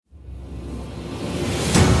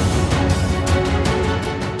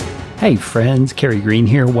Hey friends, Kerry Green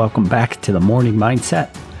here. Welcome back to the Morning Mindset.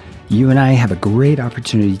 You and I have a great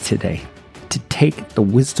opportunity today to take the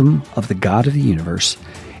wisdom of the God of the universe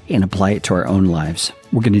and apply it to our own lives.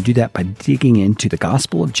 We're going to do that by digging into the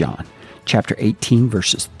Gospel of John, chapter 18,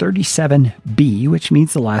 verses 37b, which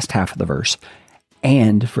means the last half of the verse,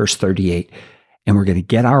 and verse 38. And we're going to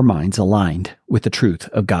get our minds aligned with the truth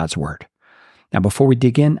of God's Word. Now, before we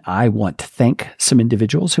dig in, I want to thank some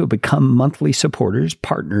individuals who have become monthly supporters,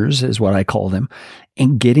 partners is what I call them,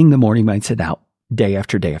 in getting the Morning Mindset out day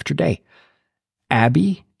after day after day.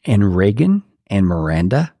 Abby and Reagan and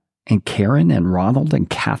Miranda and Karen and Ronald and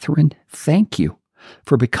Catherine, thank you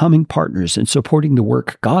for becoming partners and supporting the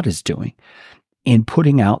work God is doing in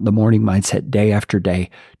putting out the Morning Mindset day after day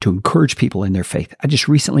to encourage people in their faith. I just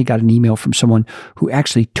recently got an email from someone who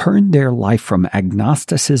actually turned their life from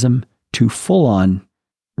agnosticism to full-on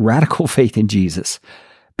radical faith in Jesus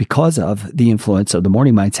because of the influence of the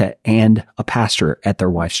Morning Mindset and a pastor at their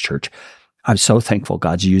wife's church. I'm so thankful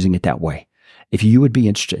God's using it that way. If you would be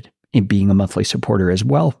interested in being a monthly supporter as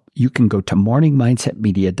well, you can go to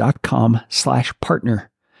morningmindsetmedia.com/partner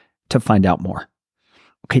to find out more.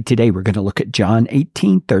 Okay, today we're going to look at John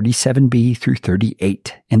 18, 37b through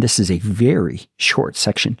 38, and this is a very short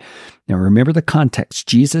section. Now remember the context.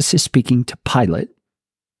 Jesus is speaking to Pilate,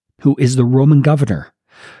 who is the Roman governor,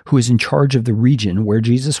 who is in charge of the region where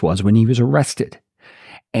Jesus was when he was arrested.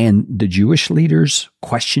 And the Jewish leaders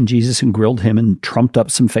questioned Jesus and grilled him and trumped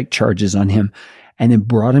up some fake charges on him and then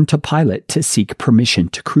brought him to Pilate to seek permission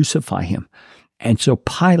to crucify him. And so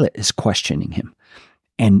Pilate is questioning him.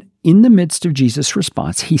 And in the midst of Jesus'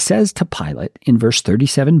 response, he says to Pilate in verse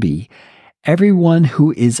 37b, "Everyone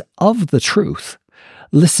who is of the truth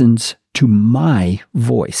listens to my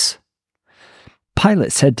voice."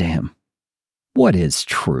 Pilate said to him, "What is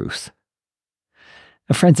truth?"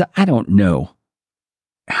 Now, friends, I don't know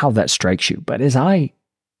how that strikes you, but as I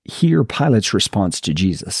hear Pilate's response to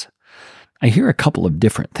Jesus, I hear a couple of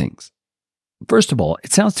different things. First of all,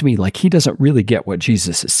 it sounds to me like he doesn't really get what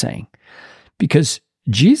Jesus is saying, because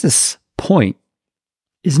Jesus' point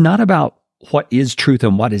is not about what is truth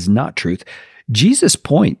and what is not truth. Jesus'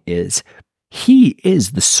 point is he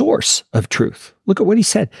is the source of truth. Look at what he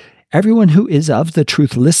said. Everyone who is of the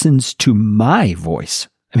truth listens to my voice.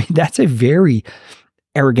 I mean, that's a very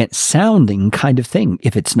arrogant sounding kind of thing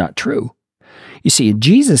if it's not true. You see,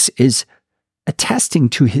 Jesus is attesting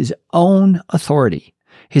to his own authority,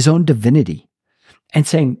 his own divinity, and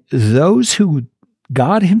saying those who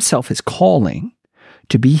God himself is calling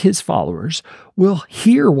to be his followers will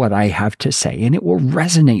hear what I have to say, and it will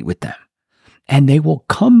resonate with them, and they will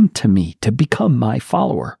come to me to become my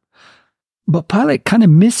follower. But Pilate kind of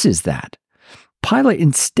misses that. Pilate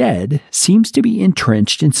instead seems to be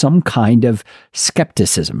entrenched in some kind of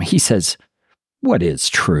skepticism. He says, "What is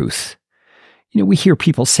truth?" We hear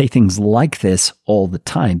people say things like this all the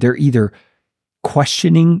time. They're either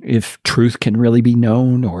questioning if truth can really be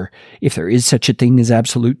known, or if there is such a thing as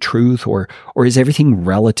absolute truth, or is everything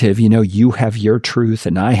relative? You have your truth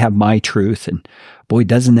and I have my truth. And boy,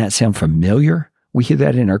 doesn't that sound familiar? We hear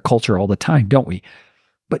that in our culture all the time, don't we?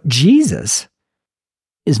 But Jesus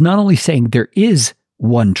is not only saying there is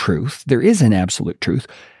one truth, there is an absolute truth,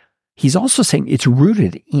 he's also saying it's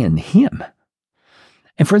rooted in him.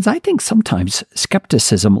 And friends, I think sometimes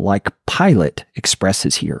skepticism, like Pilate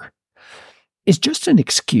expresses here, is just an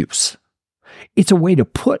excuse. It's a way to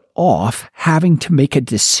put off having to make a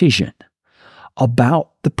decision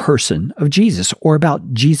about the person of Jesus or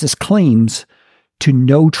about Jesus' claims to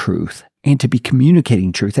know truth and to be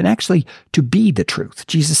communicating truth and actually to be the truth.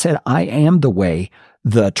 Jesus said, "I am the way,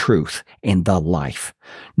 the truth, and the life.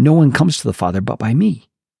 No one comes to the Father but by me."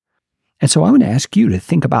 And so I want to ask you to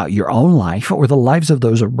think about your own life or the lives of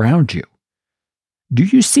those around you. Do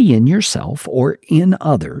you see in yourself or in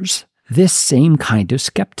others this same kind of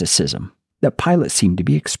skepticism that Pilate seemed to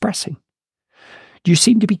be expressing? Do you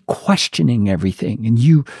seem to be questioning everything, and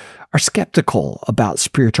you are skeptical about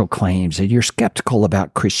spiritual claims, and you're skeptical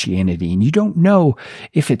about Christianity, and you don't know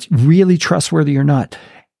if it's really trustworthy or not?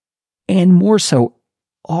 And more so,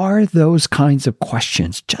 are those kinds of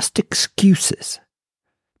questions just excuses?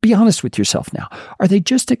 Be honest with yourself now. Are they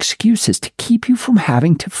just excuses to keep you from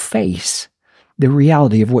having to face the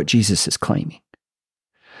reality of what Jesus is claiming?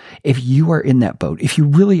 If you are in that boat, if you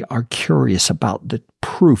really are curious about the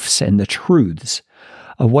proofs and the truths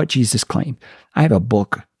of what Jesus claimed, I have a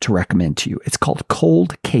book to recommend to you. It's called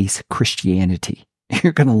Cold Case Christianity.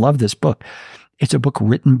 You're going to love this book. It's a book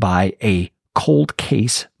written by a cold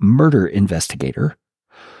case murder investigator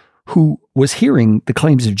who was hearing the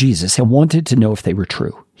claims of Jesus and wanted to know if they were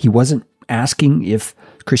true. He wasn't asking if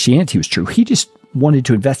Christianity was true. He just wanted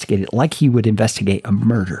to investigate it like he would investigate a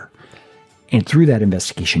murder. And through that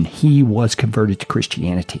investigation, he was converted to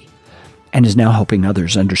Christianity and is now helping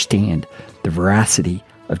others understand the veracity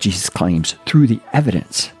of Jesus' claims through the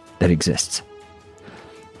evidence that exists.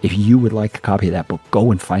 If you would like a copy of that book,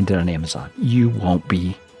 go and find it on Amazon. You won't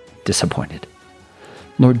be disappointed.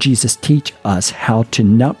 Lord Jesus, teach us how to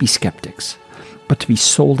not be skeptics, but to be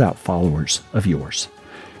sold-out followers of yours.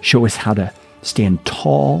 Show us how to stand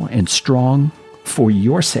tall and strong for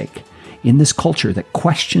your sake in this culture that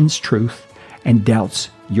questions truth and doubts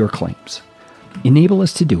your claims. Enable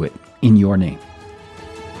us to do it in your name.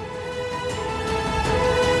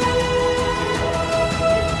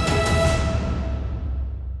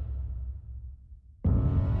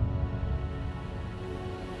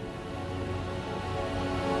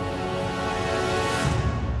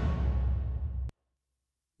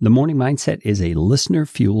 The Morning Mindset is a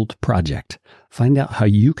listener-fueled project. Find out how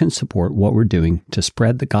you can support what we're doing to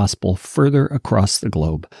spread the gospel further across the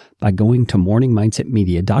globe by going to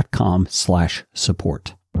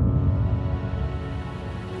morningmindsetmedia.com/support.